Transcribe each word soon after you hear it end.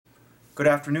Good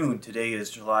afternoon. Today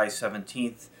is July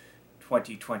 17th,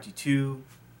 2022.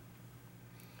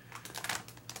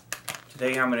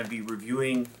 Today I'm going to be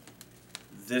reviewing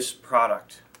this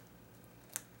product.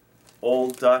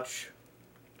 Old Dutch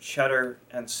cheddar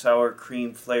and sour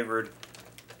cream flavored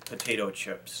potato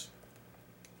chips.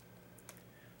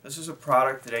 This is a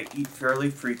product that I eat fairly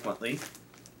frequently,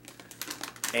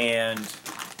 and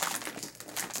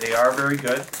they are very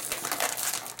good.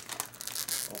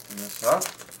 Open this up.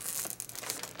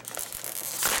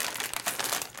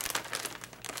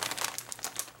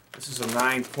 This is a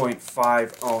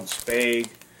 9.5 ounce bag,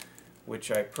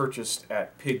 which I purchased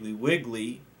at Piggly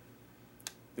Wiggly.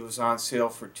 It was on sale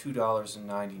for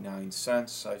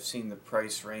 $2.99. I've seen the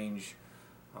price range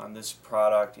on this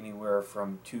product anywhere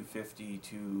from $2.50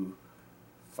 to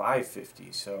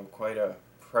 $5.50, so quite a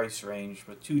price range,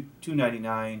 but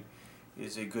 $2.99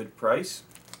 is a good price.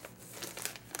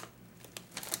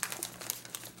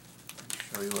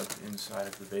 I'll show you what the inside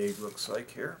of the bag looks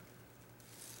like here.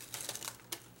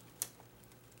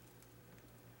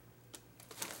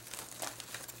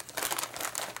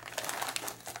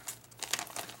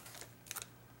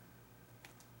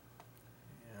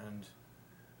 And you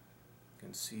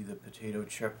can see the potato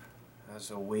chip has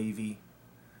a wavy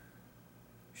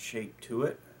shape to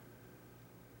it.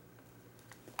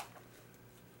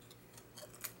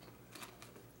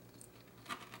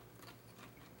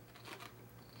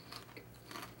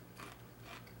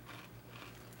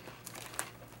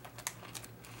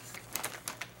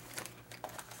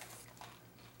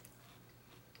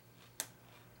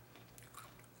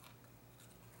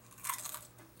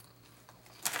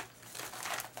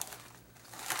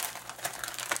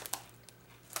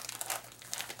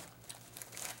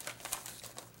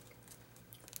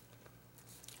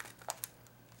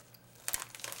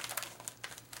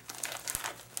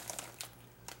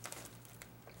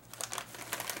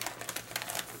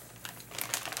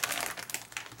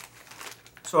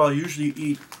 So I'll usually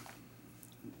eat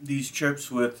these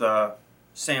chips with a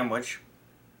sandwich.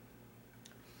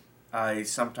 I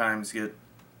sometimes get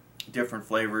different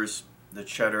flavors. The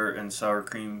cheddar and sour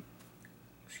cream,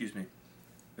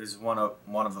 is one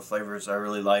of the flavors I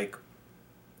really like.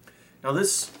 Now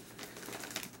these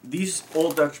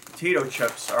Old Dutch potato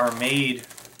chips are made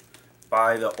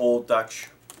by the Old Dutch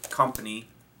company.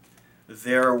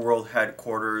 Their world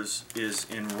headquarters is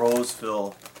in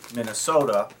Roseville,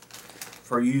 Minnesota.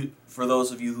 For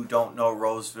those of you who don't know,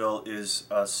 Roseville is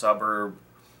a suburb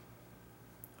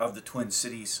of the Twin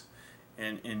Cities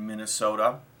in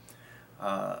Minnesota.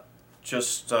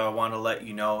 Just want to let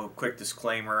you know, a quick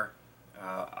disclaimer,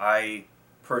 I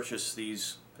purchased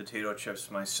these potato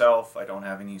chips myself. I don't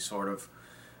have any sort of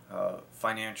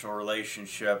financial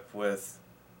relationship with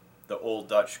the Old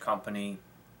Dutch company.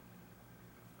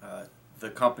 The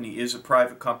company is a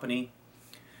private company,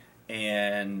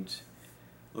 and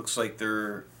looks like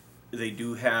they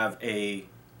do have a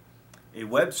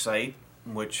website,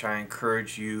 which I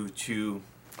encourage you to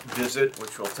visit,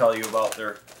 which will tell you about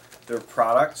their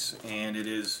products, and it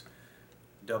is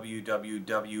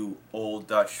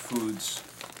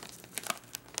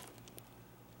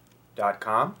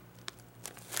www.olddutchfoods.com.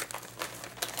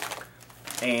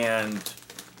 And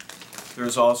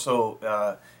there's also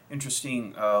an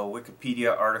interesting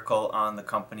Wikipedia article on the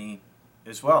company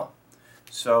as well.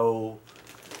 So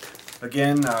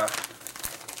again,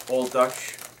 Old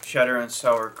Dutch cheddar and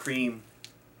sour cream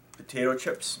potato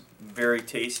chips, very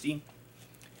tasty.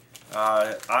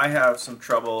 I have some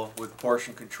trouble with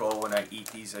portion control when I eat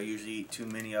these. I usually eat too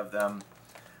many of them.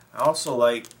 I also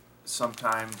like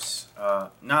sometimes,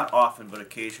 not often, but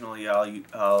occasionally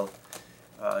I'll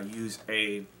use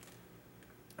a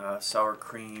sour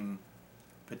cream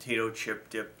potato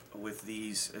chip dip with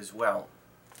these as well.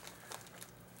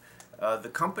 The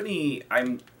company,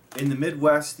 in the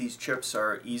Midwest, these chips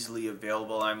are easily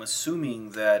available. I'm assuming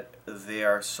that they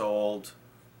are sold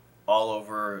all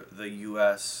over the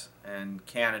U.S. and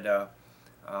Canada.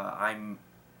 I'm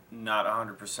not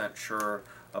 100% sure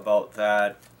about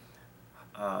that.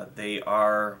 They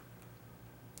are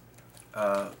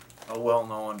a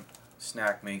well-known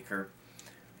snack maker,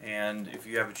 and if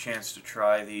you have a chance to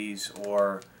try these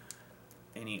or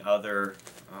any other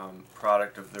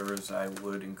product of theirs, I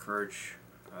would encourage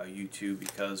you to,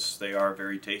 because they are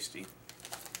very tasty.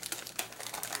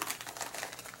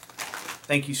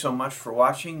 Thank you so much for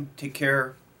watching. Take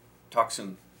care. Talk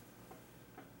soon.